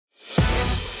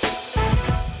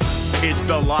It's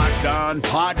the Locked On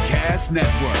Podcast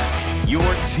Network, your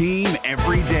team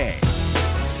every day.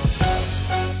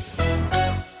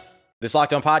 This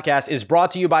Locked On Podcast is brought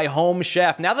to you by Home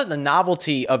Chef. Now that the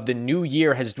novelty of the new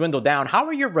year has dwindled down, how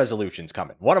are your resolutions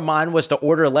coming? One of mine was to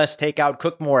order less takeout,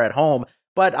 cook more at home,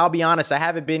 but I'll be honest, I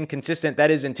haven't been consistent. That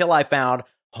is until I found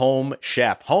Home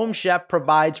Chef. Home Chef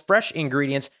provides fresh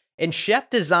ingredients and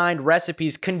chef-designed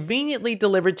recipes conveniently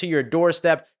delivered to your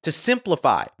doorstep to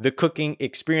simplify the cooking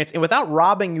experience and without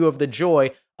robbing you of the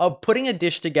joy of putting a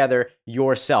dish together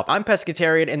yourself. I'm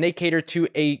pescatarian and they cater to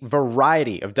a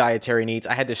variety of dietary needs.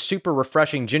 I had this super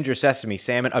refreshing ginger sesame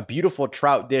salmon, a beautiful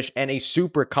trout dish, and a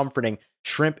super comforting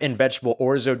shrimp and vegetable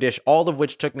orzo dish, all of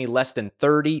which took me less than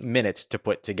 30 minutes to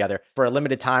put together. For a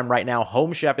limited time right now,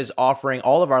 Home Chef is offering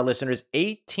all of our listeners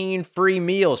 18 free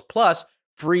meals plus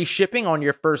free shipping on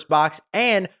your first box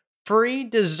and free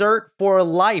dessert for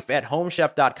life at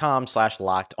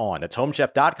homechef.com/lockedon. That's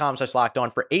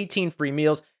homechef.com/lockedon for 18 free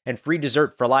meals and free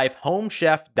dessert for life.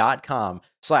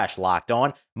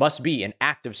 Homechef.com/lockedon. Must be an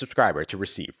active subscriber to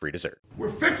receive free dessert.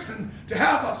 We're fixing to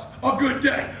have us a good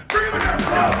day. Bring him in there.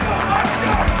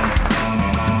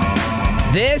 Let's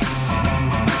go. This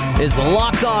is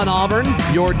Locked On Auburn,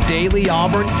 your daily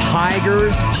Auburn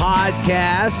Tigers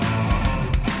podcast.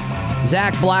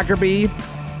 Zach Blackerby,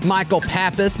 Michael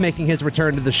Pappas making his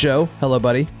return to the show. Hello,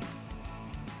 buddy.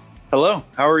 Hello.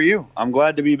 How are you? I'm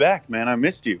glad to be back, man. I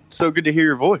missed you. So good to hear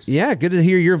your voice. Yeah, good to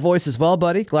hear your voice as well,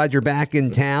 buddy. Glad you're back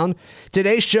in town.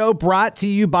 Today's show brought to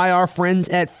you by our friends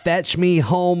at Fetch Me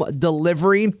Home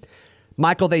Delivery.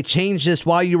 Michael, they changed this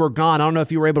while you were gone. I don't know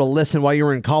if you were able to listen while you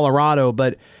were in Colorado,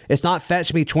 but it's not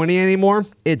Fetch Me 20 anymore.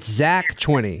 It's Zach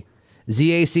 20.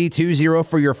 ZAC20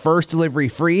 for your first delivery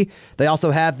free. They also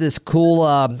have this cool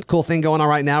thing going on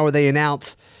right now where they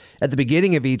announce at the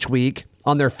beginning of each week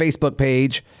on their Facebook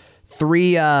page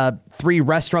three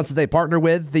restaurants that they partner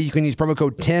with that you can use promo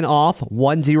code 10OFF,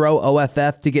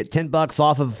 10OFF, to get $10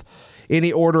 off of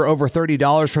any order over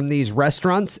 $30 from these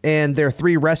restaurants. And there are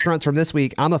 3 restaurants from this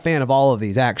week. I'm a fan of all of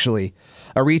these, actually.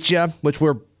 Aricia, which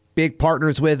we're big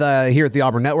partners with here at the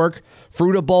Auburn Network.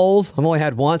 Fruita Bowls, I've only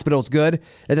had once, but it was good.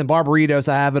 And then Barbaritos,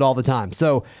 I have it all the time.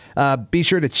 So be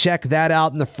sure to check that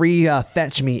out in the free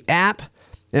Fetch Me app.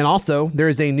 And also,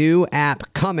 there's a new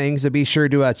app coming, so be sure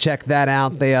to check that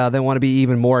out. They want to be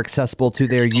even more accessible to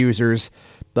their users.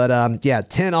 But yeah,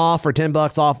 10 off or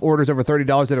 $10 off orders over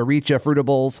 $30 at Aricia, Fruita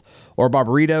Bowls, or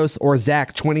Barbaritos, or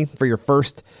Zach 20 for your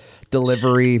first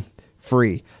delivery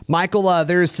free. Michael,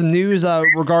 there's some news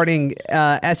regarding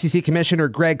SEC Commissioner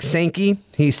Greg Sankey.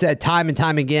 He said time and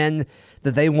time again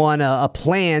that they want a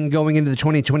plan going into the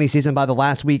 2020 season by the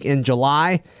last week in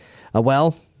July.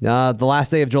 The last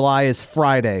day of July is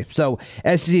Friday. So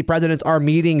SEC presidents are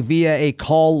meeting via a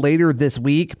call later this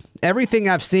week. Everything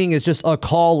I've seen is just a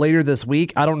call later this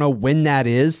week. I don't know when that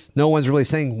is. No one's really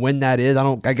saying when that is.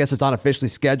 I guess it's not officially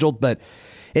scheduled, but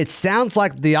it sounds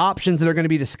like the options that are going to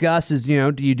be discussed is, do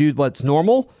you do what's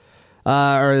normal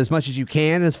or as much as you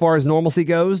can as far as normalcy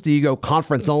goes? Do you go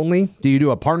conference only? Do you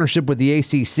do a partnership with the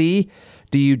ACC?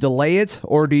 Do you delay it,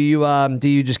 or do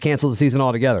you just cancel the season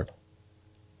altogether?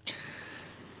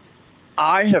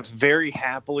 I have very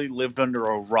happily lived under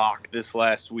a rock this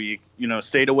last week.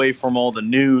 Stayed away from all the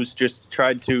news. Just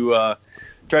tried to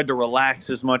relax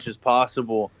as much as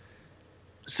possible.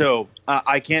 So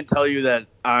I can't tell you that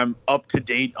I'm up to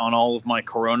date on all of my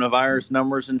coronavirus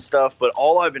numbers and stuff, but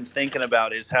all I've been thinking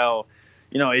about is how,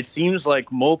 it seems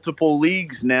like multiple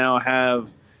leagues now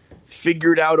have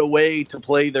figured out a way to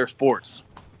play their sports.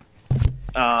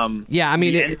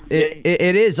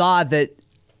 It is odd that,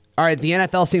 all right, the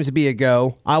NFL seems to be a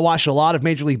go. I watched a lot of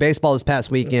Major League Baseball this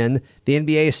past weekend. The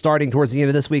NBA is starting towards the end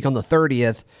of this week on the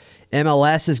 30th.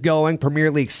 MLS is going.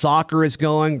 Premier League Soccer is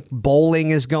going.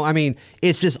 Bowling is going. I mean,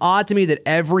 it's just odd to me that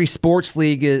every sports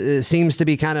league seems to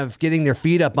be kind of getting their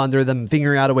feet up under them,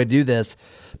 figuring out a way to do this.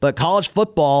 But college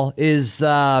football is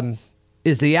the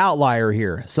outlier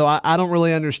here. So I don't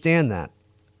really understand that.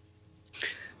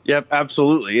 Yep,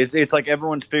 absolutely. It's like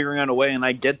everyone's figuring out a way, and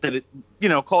I get that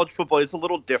college football is a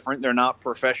little different. They're not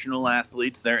professional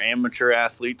athletes; they're amateur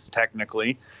athletes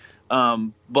technically.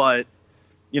 But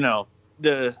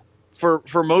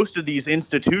for most of these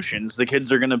institutions, the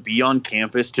kids are going to be on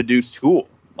campus to do school.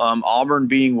 Auburn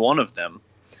being one of them,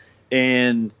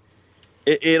 and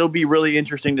it'll be really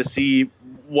interesting to see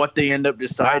what they end up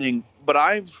deciding. But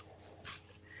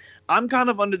I'm kind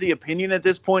of under the opinion at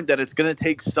this point that it's going to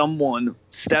take someone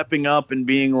stepping up and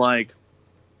being like,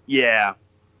 yeah,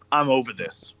 I'm over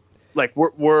this. Like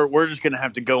we're just going to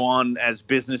have to go on as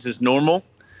business as normal.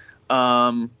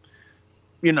 Jordan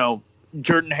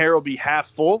Hare will be half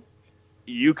full.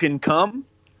 You can come.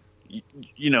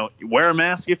 wear a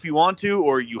mask if you want to,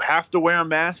 or you have to wear a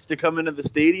mask to come into the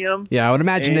stadium. Yeah, I would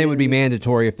imagine they would be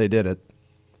mandatory if they did it.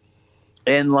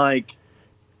 And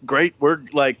great, we're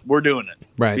doing it.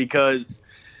 Right. Because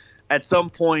at some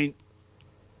point,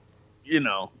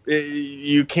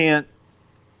 you can't,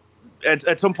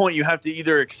 at some point you have to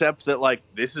either accept that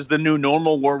this is the new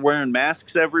normal. We're wearing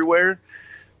masks everywhere,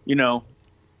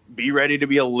 be ready to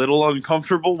be a little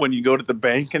uncomfortable when you go to the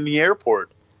bank and the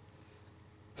airport.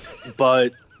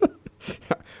 But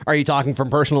are you talking from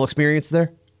personal experience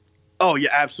there? Oh yeah,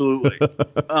 absolutely.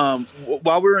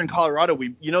 While we were in Colorado,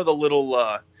 the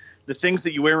little, the things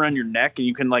that you wear around your neck and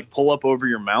you can pull up over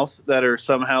your mouth that are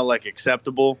somehow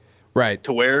acceptable right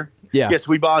to wear. Yeah. Yes,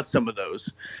 we bought some of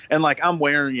those. And I'm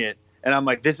wearing it and I'm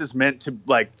this is meant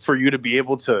to for you to be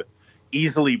able to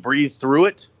easily breathe through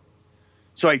it.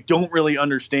 So I don't really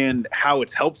understand how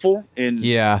it's helpful in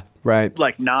right.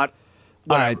 Not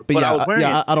all right, but I was wearing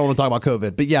it. I don't want to talk about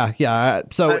COVID, but yeah.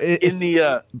 So in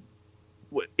the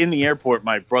airport,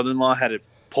 my brother-in-law had it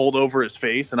pulled over his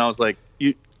face, and I was like,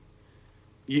 you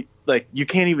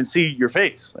can't even see your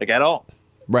face at all.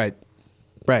 Right.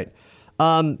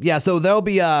 So there'll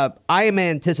be I am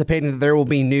anticipating that there will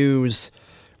be news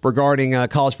regarding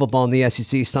college football in the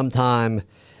SEC sometime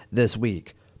this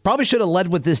week. Probably should have led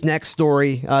with this next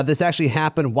story. This actually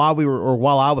happened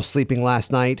while I was sleeping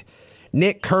last night.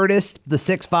 Nick Curtis, the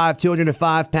 6'5",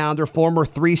 205-pounder, former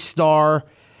 3-star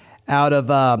out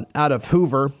of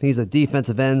Hoover. He's a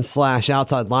defensive end /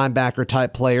 outside linebacker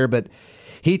type player, but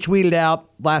he tweeted out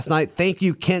last night, "Thank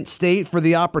you, Kent State, for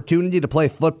the opportunity to play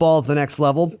football at the next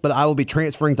level, but I will be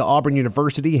transferring to Auburn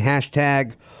University,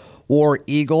 #War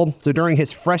Eagle." So during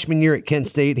his freshman year at Kent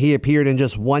State, he appeared in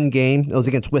just one game. It was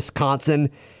against Wisconsin.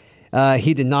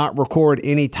 He did not record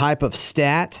any type of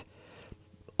stat.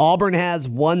 Auburn has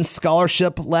one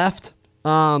scholarship left,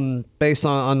 based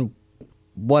on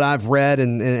what I've read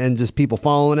and just people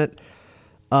following it.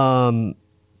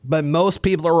 But most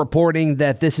people are reporting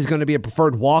that this is going to be a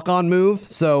preferred walk-on move.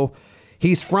 So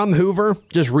he's from Hoover.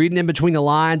 Just reading in between the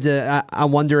lines, I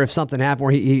wonder if something happened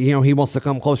where he wants to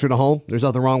come closer to home. There's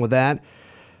nothing wrong with that.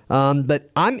 But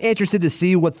I'm interested to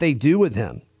see what they do with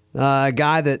him. A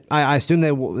guy that I assume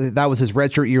that was his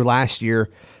redshirt year last year.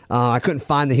 I couldn't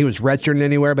find that he was redshirted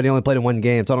anywhere, but he only played in one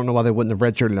game, so I don't know why they wouldn't have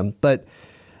redshirted him. But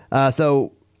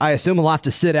so I assume he'll have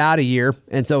to sit out a year,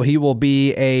 and so he will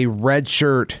be a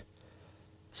redshirt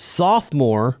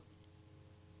sophomore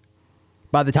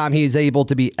by the time he's able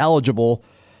to be eligible.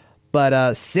 But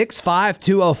 6'5",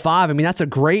 205, I mean, that's a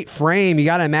great frame. You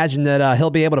got to imagine that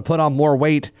he'll be able to put on more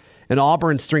weight in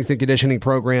Auburn's strength and conditioning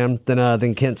program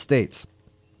than Kent State's.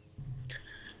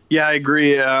 Yeah, I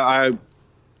agree. I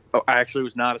actually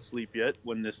was not asleep yet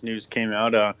when this news came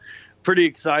out. Pretty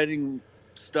exciting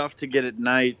stuff to get at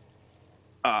night.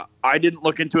 I didn't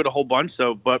look into it a whole bunch,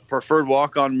 but preferred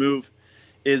walk-on move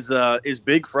is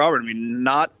big for Auburn. I mean,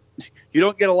 you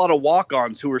don't get a lot of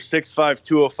walk-ons who are 6'5",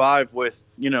 205 with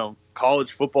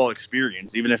college football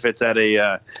experience, even if it's at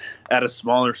a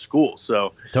smaller school.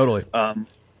 So totally.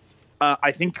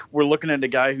 I think we're looking at a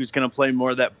guy who's going to play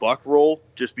more of that buck role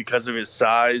just because of his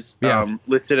size. Yeah.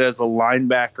 Listed as a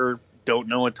linebacker. Don't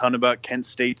know a ton about Kent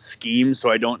State's scheme,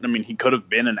 so he could have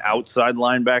been an outside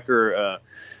linebacker,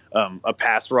 a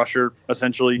pass rusher,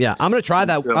 essentially. Yeah, I'm going to try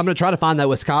that. So, I'm going to try to find that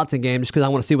Wisconsin game just because I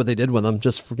want to see what they did with him,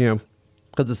 just for,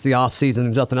 because it's the off season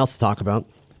and there's nothing else to talk about.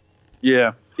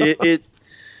 Yeah,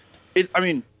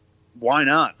 why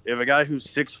not? If a guy who's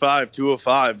 6'5",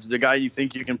 205, the guy you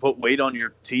think you can put weight on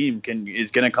your team is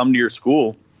going to come to your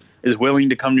school, is willing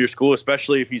to come to your school,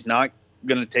 especially if he's not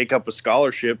going to take up a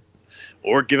scholarship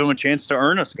or give him a chance to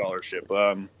earn a scholarship.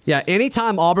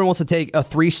 Anytime Auburn wants to take a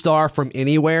 3-star from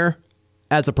anywhere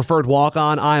as a preferred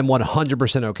walk-on, I am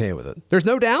 100% okay with it. There's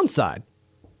no downside.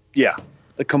 Yeah,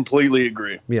 I completely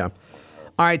agree. Yeah.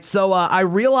 All right, so I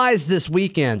realized this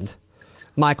weekend,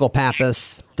 Michael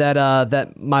Pappas,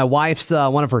 that my wife's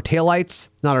one of her taillights,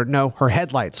 her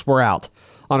headlights were out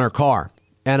on her car,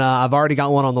 and I've already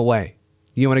got one on the way.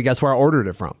 You want to guess where I ordered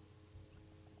it from?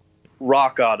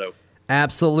 Rock Auto.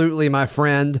 Absolutely, my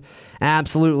friend.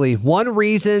 Absolutely. One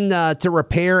reason to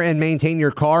repair and maintain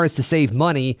your car is to save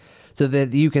money so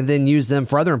that you can then use them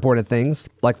for other important things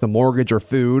like the mortgage or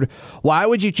food. Why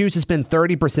would you choose to spend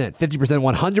 30%, 50%,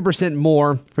 100%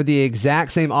 more for the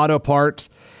exact same auto parts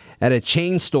at a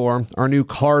chain store or new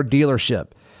car dealership?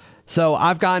 So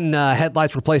I've gotten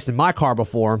headlights replaced in my car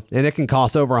before, and it can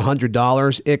cost over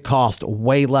 $100. It cost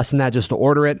way less than that just to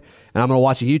order it, and I'm going to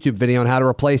watch a YouTube video on how to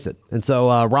replace it. And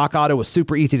so Rock Auto was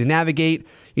super easy to navigate.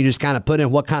 You just kind of put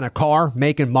in what kind of car,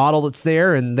 make, and model that's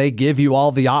there, and they give you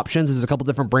all the options. There's a couple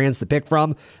different brands to pick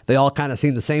from. They all kind of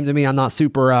seem the same to me. I'm not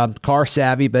super car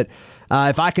savvy, but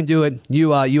if I can do it,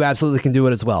 you absolutely can do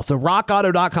it as well. So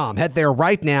rockauto.com. Head there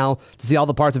right now to see all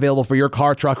the parts available for your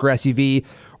car, truck, or SUV.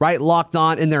 Right, Locked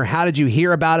On in their How Did You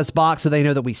Hear About Us box so they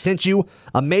know that we sent you.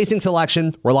 Amazing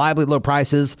selection, reliably low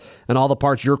prices, and all the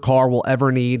parts your car will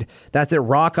ever need. That's at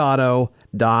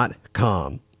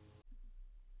rockauto.com.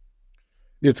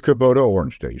 It's Kubota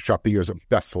Orange Day. Shop the year's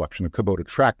best selection of Kubota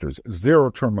tractors,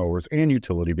 zero-turn mowers, and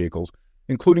utility vehicles,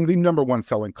 including the #1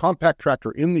 selling compact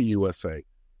tractor in the USA.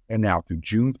 And now through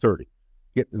June 30,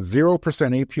 get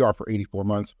 0% APR for 84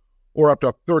 months or up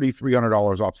to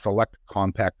 $3,300 off select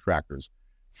compact tractors.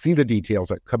 See the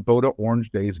details at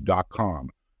KubotaOrangeDays.com.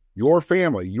 Your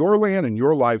family, your land, and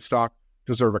your livestock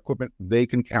deserve equipment they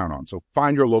can count on. So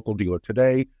find your local dealer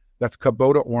today. That's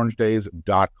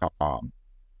KubotaOrangeDays.com.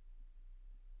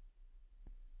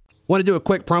 Want to do a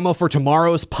quick promo for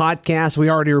tomorrow's podcast. We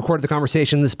already recorded the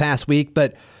conversation this past week,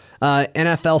 but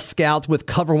NFL scout with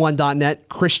CoverOne.net,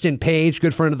 Christian Page,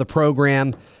 good friend of the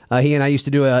program. He and I used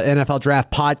to do an NFL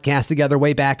draft podcast together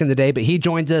way back in the day, but he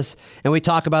joins us, and we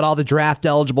talk about all the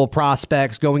draft-eligible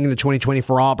prospects going into 2020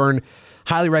 for Auburn.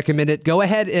 Highly recommend it. Go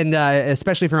ahead and,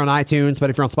 especially if you're on iTunes, but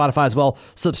if you're on Spotify as well,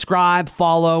 subscribe,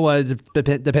 follow,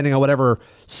 depending on whatever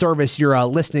service you're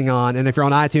listening on. And if you're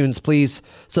on iTunes, please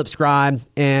subscribe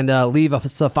and leave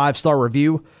us a 5-star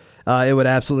review. It would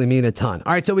absolutely mean a ton.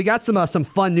 All right, so we got some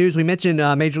fun news. We mentioned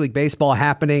Major League Baseball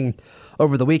happening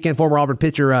over the weekend. Former Auburn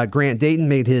pitcher Grant Dayton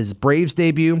made his Braves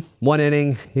debut. 1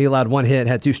 inning, he allowed 1 hit,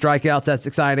 had 2 strikeouts. That's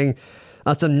exciting.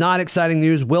 Some not exciting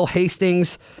news. Will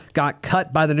Hastings got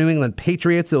cut by the New England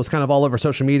Patriots. It was kind of all over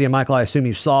social media. Michael, I assume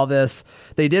you saw this.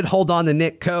 They did hold on to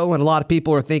Nick Coe, and a lot of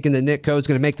people are thinking that Nick Coe is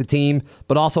going to make the team,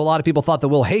 but also a lot of people thought that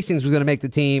Will Hastings was going to make the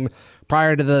team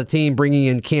prior to the team bringing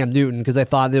in Cam Newton because they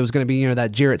thought it was going to be,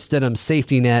 that Jarrett Stidham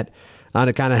safety net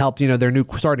to kind of help, their new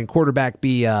starting quarterback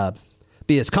be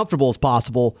as comfortable as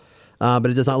possible. But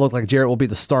it does not look like Jarrett will be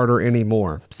the starter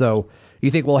anymore. So you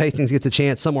think Will Hastings gets a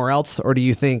chance somewhere else, or do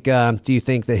you think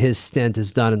that his stint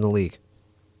is done in the league?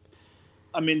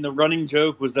 I mean, the running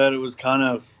joke was that it was kind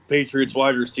of Patriots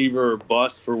wide receiver or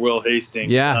bust for Will Hastings.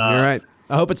 Yeah, you're right.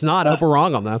 I hope it's not. I hope we're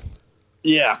wrong on that.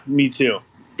 Yeah, me too.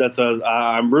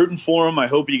 I'm rooting for him. I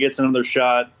hope he gets another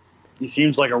shot. He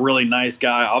seems like a really nice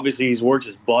guy. Obviously, he's worked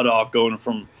his butt off going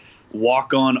from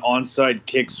walk-on onside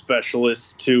kick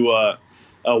specialist to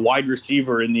a wide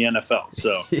receiver in the NFL.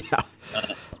 So yeah.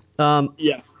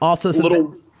 Yeah. Also, some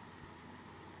worried.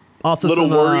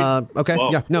 Okay.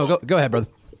 Whoa. Yeah. No. Go ahead, brother.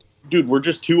 Dude, we're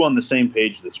just 2 on the same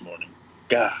page this morning.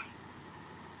 God,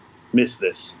 miss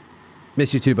this.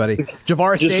 Miss you too, buddy.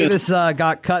 Javaris Davis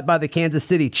got cut by the Kansas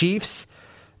City Chiefs.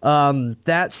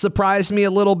 That surprised me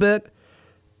a little bit.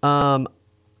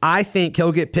 I think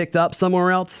he'll get picked up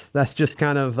somewhere else. That's just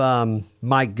kind of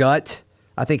my gut.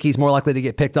 I think he's more likely to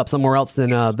get picked up somewhere else than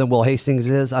Will Hastings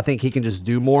is. I think he can just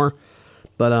do more.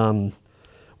 But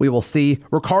we will see.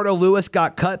 Ricardo Lewis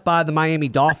got cut by the Miami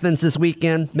Dolphins this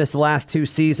weekend. Missed the last 2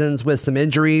 seasons with some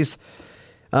injuries.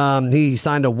 He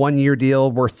signed a 1-year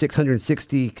deal worth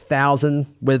 $660,000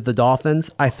 with the Dolphins.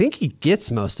 I think he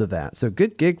gets most of that. So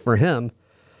good gig for him.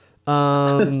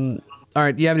 All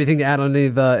right. Do you have anything to add on any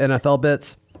of the NFL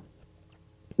bits?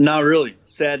 Not really.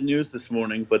 Sad news this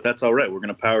morning, but that's all right. We're going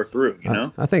to power through,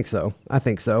 I think so.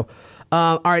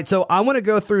 All right, so I want to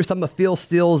go through some of Phil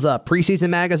Steele's preseason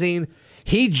magazine.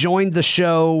 He joined the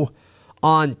show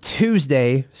on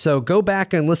Tuesday, so go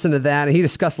back and listen to that. He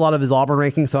discussed a lot of his Auburn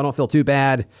rankings, so I don't feel too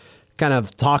bad kind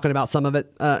of talking about some of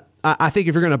it. I think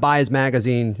if you're going to buy his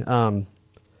magazine,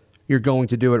 you're going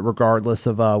to do it regardless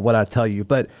of what I tell you.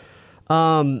 But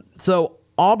so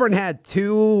Auburn had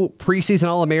 2 preseason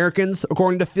All-Americans,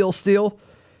 according to Phil Steele,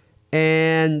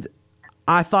 and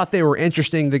I thought they were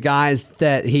interesting, the guys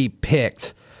that he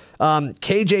picked.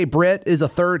 KJ Britt is a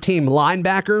 3rd-team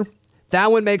linebacker.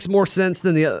 That one makes more sense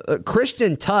than the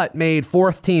Christian Tutt made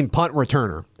 4th-team punt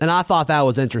returner, and I thought that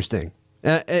was interesting.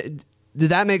 Did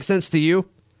that make sense to you?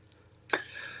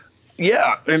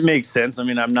 Yeah, it makes sense. I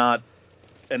mean, I'm not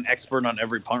an expert on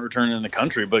every punt return in the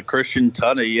country, but Christian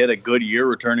Tutt, he had a good year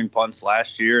returning punts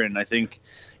last year, and I think,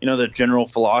 the general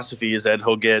philosophy is that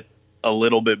he'll get a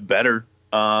little bit better.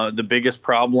 The biggest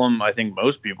problem I think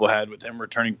most people had with him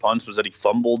returning punts was that he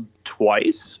fumbled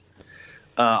twice.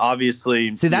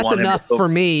 Obviously, see, that's enough for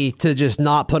me to just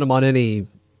not put him on any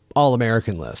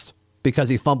All-American list because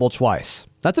he fumbled twice.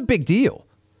 That's a big deal.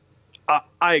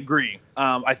 I agree.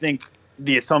 I think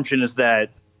the assumption is that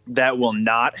will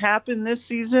not happen this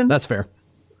season. That's fair.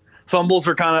 Fumbles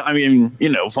are kind of,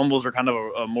 fumbles are kind of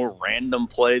a more random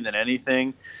play than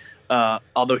anything.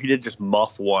 Although he did just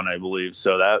muff one, I believe.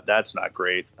 So that's not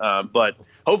great. But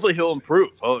hopefully he'll improve,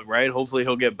 right? Hopefully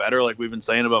he'll get better, like we've been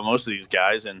saying about most of these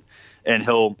guys, and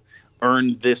he'll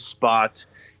earn this spot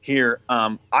here.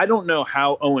 I don't know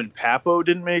how Owen Papo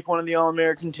didn't make one of the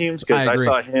All-American teams, because I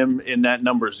saw him in that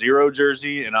number 0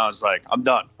 jersey, and I was like, I'm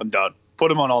done.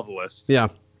 Put him on all the lists. Yeah.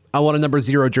 I want a number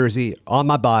 0 jersey on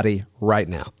my body right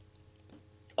now.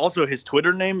 Also, his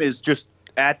Twitter name is just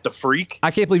 @TheFreak.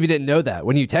 I can't believe you didn't know that.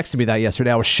 When you texted me that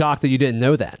yesterday, I was shocked that you didn't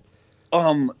know that.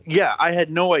 Yeah, I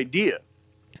had no idea.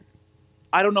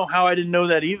 I don't know how I didn't know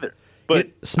that either. But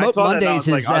Smoke Mondays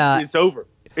is like, it's over.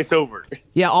 It's over.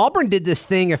 Yeah, Auburn did this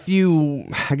thing a few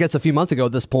months ago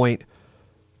at this point,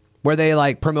 where they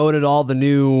like promoted all the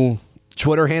new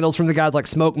Twitter handles from the guys. Like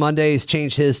Smoke Mondays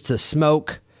changed his to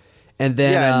Smoke, and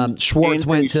then Schwartz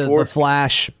went to The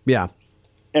Flash. Yeah,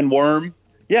 and Worm.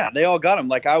 Yeah, they all got him.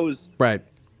 Like I was right.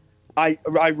 I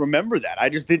remember that. I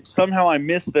just did somehow I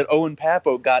missed that Owen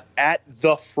Papo got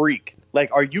 @TheFreak. Like,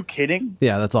 are you kidding?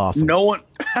 Yeah, that's awesome. No one.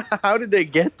 How did they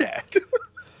get that?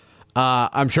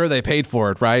 I'm sure they paid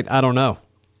for it, right? I don't know.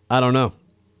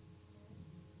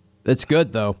 It's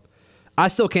good, though. I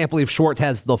still can't believe Schwartz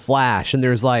has The Flash, and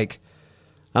there's like,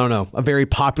 I don't know, a very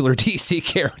popular DC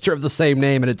character of the same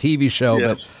name in a TV show.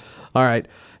 Yes. But all right.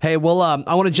 Hey, well,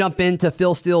 I want to jump into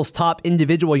Phil Steele's top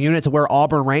individual units, where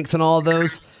Auburn ranks in all of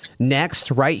those,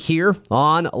 next, right here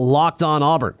on Locked On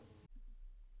Auburn.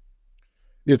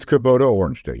 It's Kubota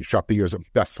Orange Day. Shop the year's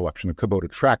best selection of Kubota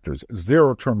tractors,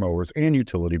 zero-turn mowers, and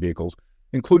utility vehicles,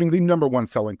 including the #1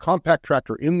 selling compact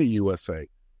tractor in the USA.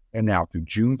 And now through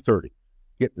June 30,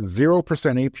 get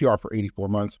 0% APR for 84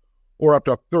 months or up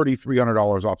to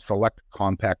 $3,300 off select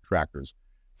compact tractors.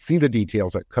 See the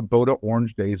details at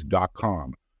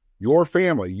KubotaOrangeDays.com. Your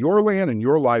family, your land, and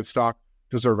your livestock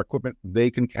deserve equipment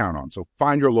they can count on. So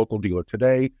find your local dealer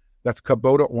today. That's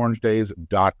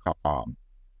KubotaOrangeDays.com.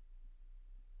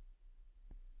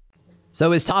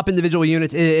 So his top individual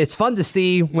units, it's fun to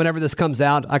see whenever this comes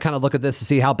out. I kind of look at this to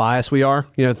see how biased we are,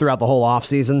 throughout the whole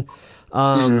offseason.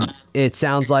 It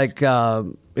sounds like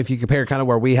if you compare kind of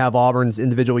where we have Auburn's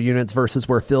individual units versus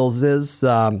where Phil's is,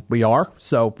 we are.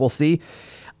 So we'll see.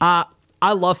 I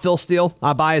love Phil Steele.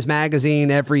 I buy his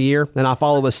magazine every year, and I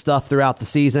follow his stuff throughout the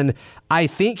season. I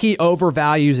think he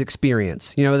overvalues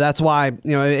experience. That's why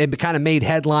it kind of made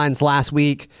headlines last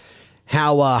week.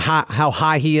 How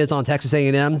high he is on Texas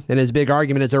A&M, and his big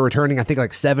argument is they're returning, I think,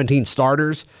 like 17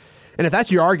 starters. And if that's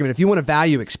your argument, if you want to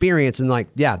value experience, and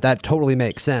that totally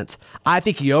makes sense. I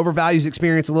think he overvalues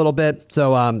experience a little bit.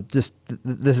 So this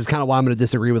is kind of why I'm going to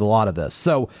disagree with a lot of this.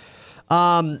 So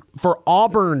for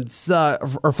Auburn's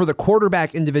or for the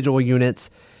quarterback individual units,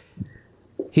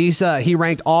 he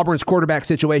ranked Auburn's quarterback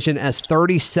situation as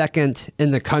 32nd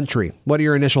in the country. What are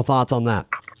your initial thoughts on that?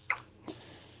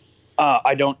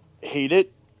 I don't hate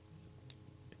it.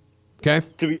 Okay.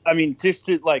 Just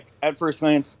at first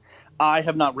glance, I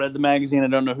have not read the magazine. I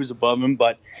don't know who's above him,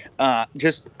 but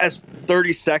just as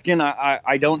 32nd,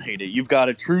 I don't hate it. You've got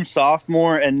a true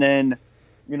sophomore and then,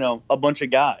 a bunch of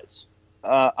guys.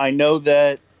 I know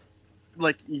that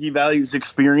he values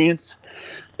experience.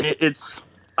 I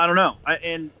don't know.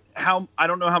 I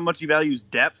don't know how much he values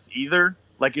depth either.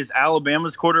 Is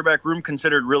Alabama's quarterback room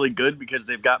considered really good because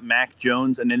they've got Mac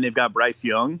Jones and then they've got Bryce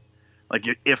Young?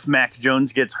 If Mac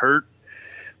Jones gets hurt,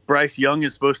 Bryce Young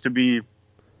is supposed to be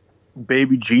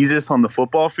baby Jesus on the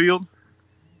football field.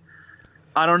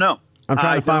 I don't know. I'm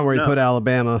trying to find where he put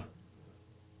Alabama.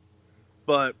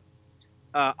 But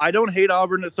I don't hate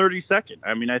Auburn at 32nd.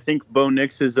 I think Bo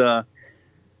Nix is I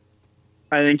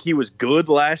think he was good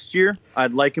last year.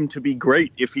 I'd like him to be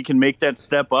great. If he can make that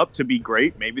step up to be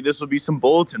great, maybe this will be some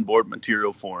bulletin board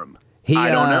material for him.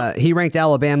 I don't know. He ranked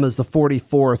Alabama as the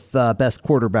 44th best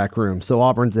quarterback room, so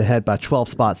Auburn's ahead by 12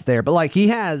 spots there. But he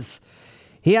has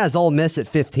Ole Miss at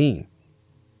 15.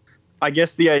 I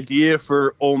guess the idea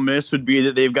for Ole Miss would be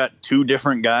that they've got two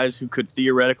different guys who could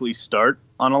theoretically start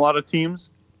on a lot of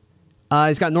teams.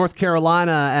 He's got North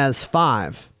Carolina as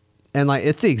 5. And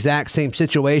it's the exact same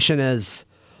situation as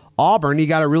Auburn. You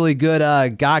got a really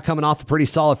good guy coming off a pretty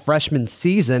solid freshman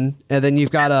season, and then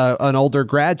you've got an older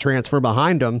grad transfer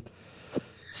behind him.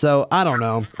 So I don't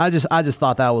know. I just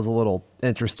thought that was a little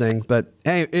interesting. But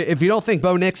hey, if you don't think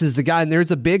Bo Nix is the guy, and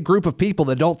there's a big group of people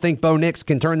that don't think Bo Nix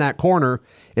can turn that corner,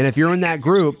 and if you're in that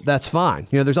group, that's fine.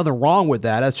 There's nothing wrong with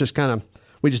that. That's just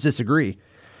we just disagree.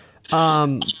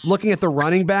 Looking at the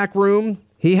running back room,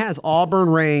 he has Auburn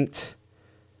ranked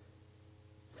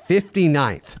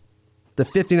 59th. The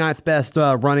 59th best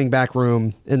running back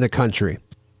room in the country.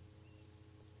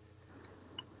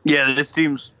 Yeah, this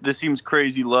seems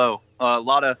crazy low. A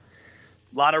lot of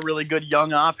really good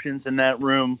young options in that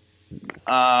room.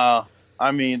 I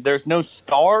mean, there's no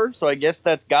star, so I guess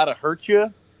that's got to hurt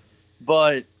you.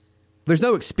 But there's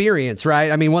no experience,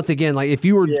 right? I mean, once again, like if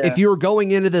you were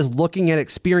going into this looking at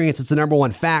experience, it's the number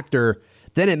one factor.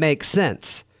 Then it makes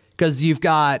sense because you've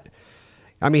got.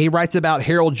 I mean, he writes about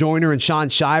Harold Joyner and Sean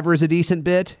Shivers a decent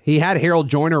bit. He had Harold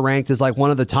Joyner ranked as like one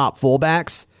of the top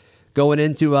fullbacks going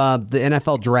into the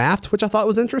NFL draft, which I thought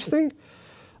was interesting.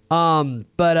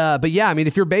 But yeah, I mean,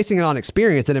 if you're basing it on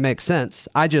experience, then it makes sense.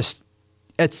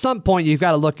 At some point, you've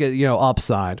got to look at,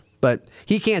 upside. But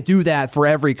he can't do that for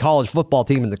every college football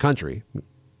team in the country.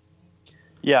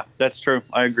 Yeah, that's true.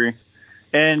 I agree.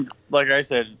 And like I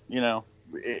said,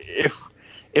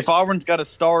 if Auburn's got a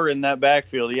star in that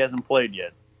backfield, he hasn't played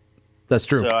yet. That's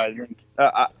true. So I think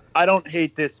I don't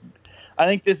hate this. I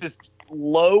think this is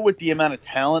low with the amount of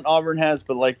talent Auburn has,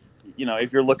 but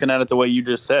if you're looking at it the way you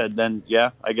just said, then yeah,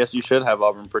 I guess you should have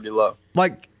Auburn pretty low.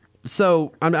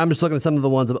 So I'm just looking at some of the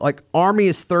ones like Army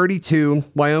is 32,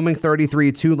 Wyoming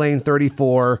 33, Tulane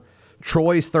 34,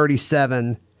 Troy's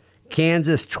 37,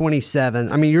 Kansas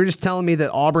 27. I mean, you're just telling me that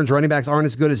Auburn's running backs aren't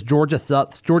as good as Georgia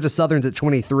Southern's at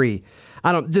 23.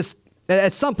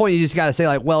 At some point you just got to say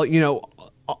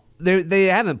they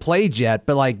haven't played yet,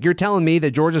 but you're telling me that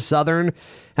Georgia Southern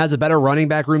has a better running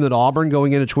back room than Auburn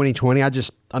going into 2020.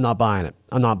 I'm not buying it.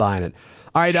 All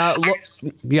right.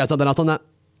 You got something else on that?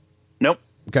 Nope.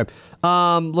 Okay.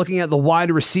 Looking at the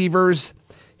wide receivers,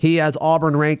 he has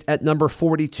Auburn ranked at number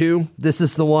 42. This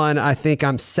is the one I think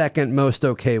I'm second most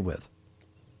okay with.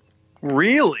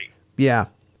 Really? Yeah.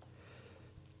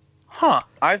 Huh.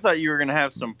 I thought you were going to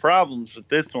have some problems with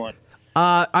this one.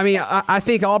 I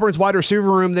think Auburn's wide receiver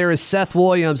room, there is Seth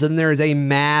Williams, and there is a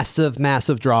massive,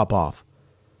 massive drop-off.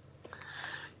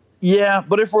 Yeah,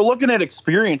 but if we're looking at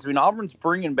experience, I mean, Auburn's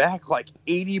bringing back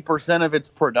 80% of its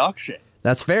production.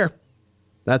 That's fair.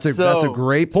 That's a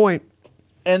great point.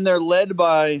 And they're led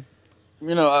by,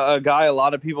 a guy a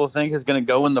lot of people think is going to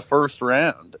go in the first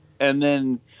round. And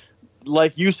then,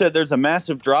 like you said, there's a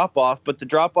massive drop-off, but the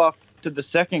drop-off to the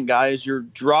second guy is your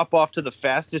drop-off to the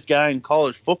fastest guy in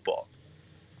college football.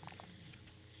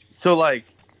 So,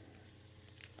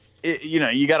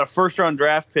 you got a first-round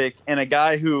draft pick and a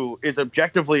guy who is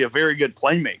objectively a very good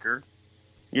playmaker.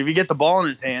 If you get the ball in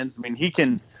his hands, I mean, he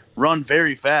can run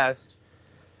very fast.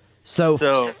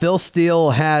 So Phil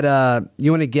Steele had,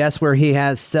 you want to guess where he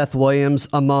has Seth Williams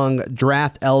among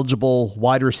draft-eligible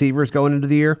wide receivers going into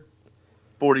the year?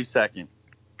 42nd.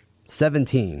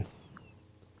 17.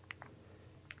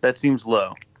 That seems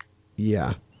low.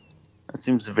 Yeah. That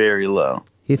seems very low.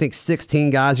 You think 16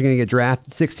 guys are going to get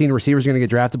drafted, 16 receivers are going to get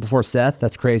drafted before Seth?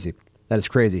 That's crazy. That is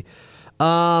crazy.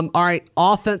 All right,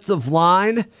 offensive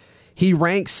line. He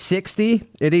ranks 60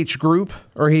 at each group,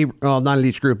 not at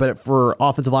each group, but for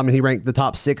offensive linemen, he ranked the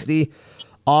top 60.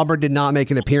 Auburn did not make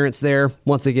an appearance there.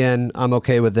 Once again, I'm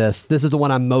okay with this. This is the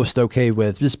one I'm most okay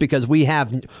with, just because we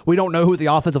don't know who the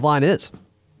offensive line is.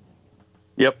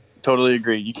 Yep, totally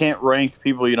agree. You can't rank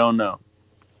people you don't know.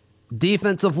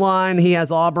 Defensive line, he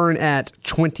has Auburn at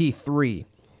 23.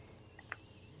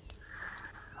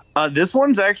 This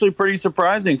one's actually pretty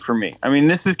surprising for me. I mean,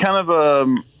 this is kind of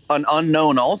an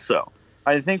unknown also.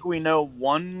 I think we know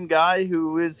one guy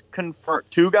who is confirmed,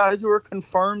 two guys who are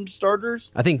confirmed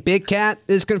starters. I think Big Cat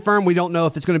is confirmed. We don't know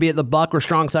if it's going to be at the buck or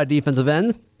strong side defensive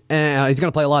end. He's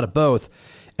going to play a lot of both.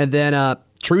 And then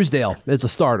Truesdale is a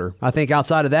starter. I think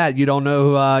outside of that, you don't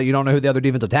know who the other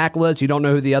defensive tackle is. You don't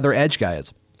know who the other edge guy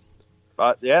is.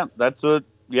 Those are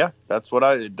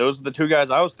the two guys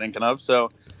I was thinking of. So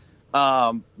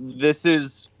this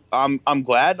is, I'm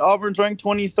glad Auburn's ranked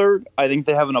 23rd. I think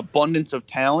they have an abundance of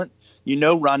talent.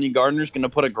 Rodney Gardner's going to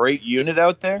put a great unit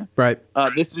out there. Right.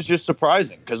 This is just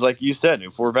surprising because, like you said,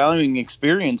 if we're valuing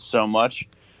experience so much,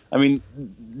 I mean,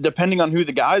 depending on who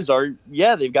the guys are,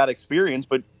 yeah, they've got experience,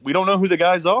 but we don't know who the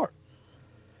guys are.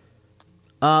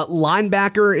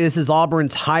 Linebacker is his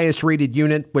Auburn's highest rated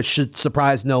unit, which should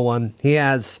surprise no one. He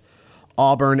has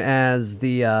Auburn as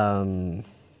the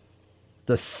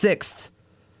sixth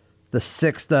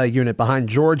unit behind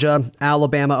Georgia,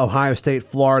 Alabama, Ohio State,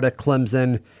 Florida,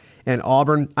 Clemson, and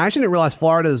Auburn. I actually didn't realize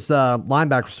Florida's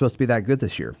linebacker was supposed to be that good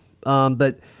this year.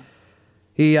 But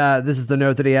this is the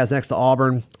note that he has next to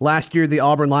Auburn. Last year, the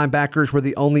Auburn linebackers were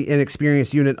the only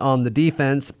inexperienced unit on the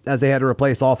defense, as they had to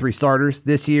replace all three starters.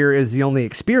 This year is the only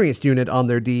experienced unit on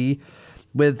their D,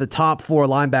 with the top four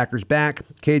linebackers back.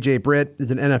 KJ Britt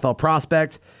is an NFL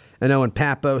prospect, and Owen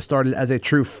Papo started as a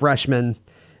true freshman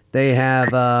They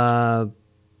have, I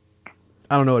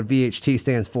don't know what VHT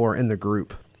stands for in the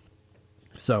group.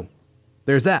 So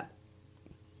there's that.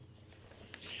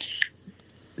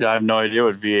 Yeah, I have no idea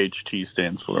what VHT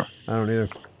stands for. I don't either.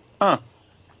 Huh.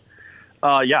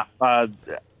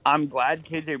 I'm glad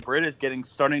KJ Britt is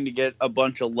starting to get a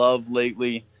bunch of love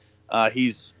lately.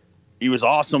 He was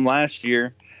awesome last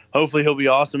year. Hopefully he'll be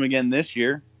awesome again this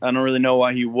year. I don't really know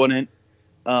why he wouldn't.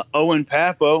 Owen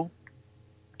Papo,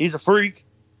 he's a freak.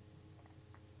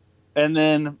 And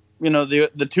then,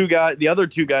 the other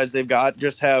two guys they've got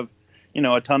just have,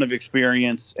 a ton of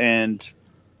experience and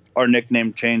are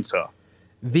nicknamed Chainsaw.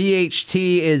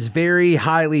 VHT is very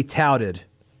highly touted.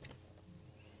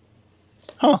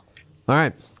 Huh. All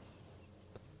right.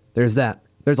 There's that.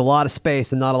 There's a lot of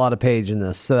space and not a lot of page in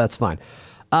this, so that's fine.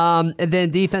 And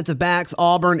then defensive backs,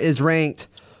 Auburn is ranked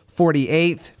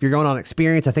 48th. If you're going on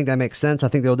experience, I think that makes sense. I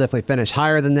think they'll definitely finish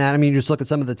higher than that. I mean, you just look at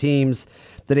some of the teams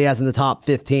that he has in the top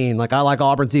 15. Like, I like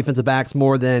Auburn's defensive backs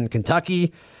more than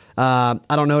Kentucky. I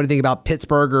don't know anything about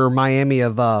Pittsburgh or Miami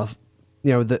of,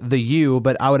 the U,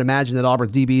 but I would imagine that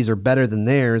Auburn's DBs are better than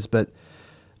theirs, but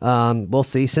we'll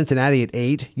see. Cincinnati at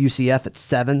 8, UCF at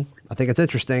 7. I think it's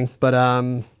interesting, but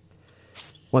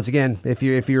once again, if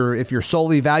you're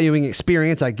solely valuing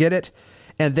experience, I get it.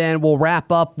 And then we'll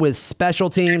wrap up with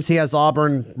special teams. He has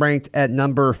Auburn ranked at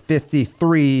number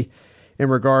 53 in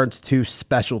regards to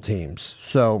special teams.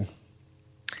 So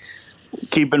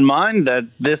keep in mind that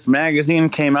this magazine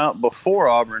came out before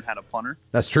Auburn had a punter.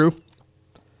 That's true.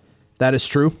 That is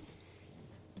true.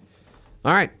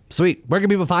 All right, sweet. Where can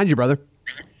people find you, brother?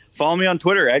 Follow me on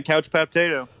Twitter at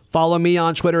CouchPaptato. Follow me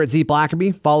on Twitter at Z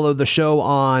Blackerby. Follow the show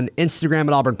on Instagram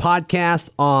at Auburn Podcast,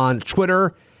 on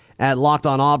Twitter at Locked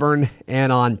On Auburn,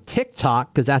 and on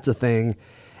TikTok, because that's a thing,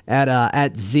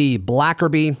 at Z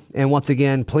Blackerby. And once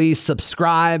again, please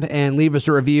subscribe and leave us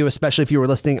a review, especially if you were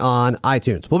listening on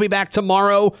iTunes. We'll be back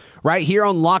tomorrow right here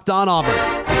on Locked On Auburn.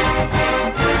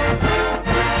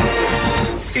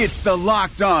 It's the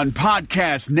Locked On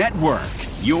Podcast Network,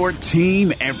 your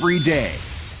team every day.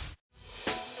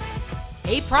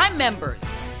 Hey, Prime members,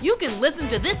 you can listen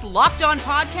to this Locked On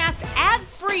podcast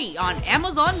ad-free on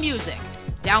Amazon Music.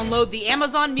 Download the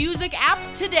Amazon Music app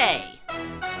today.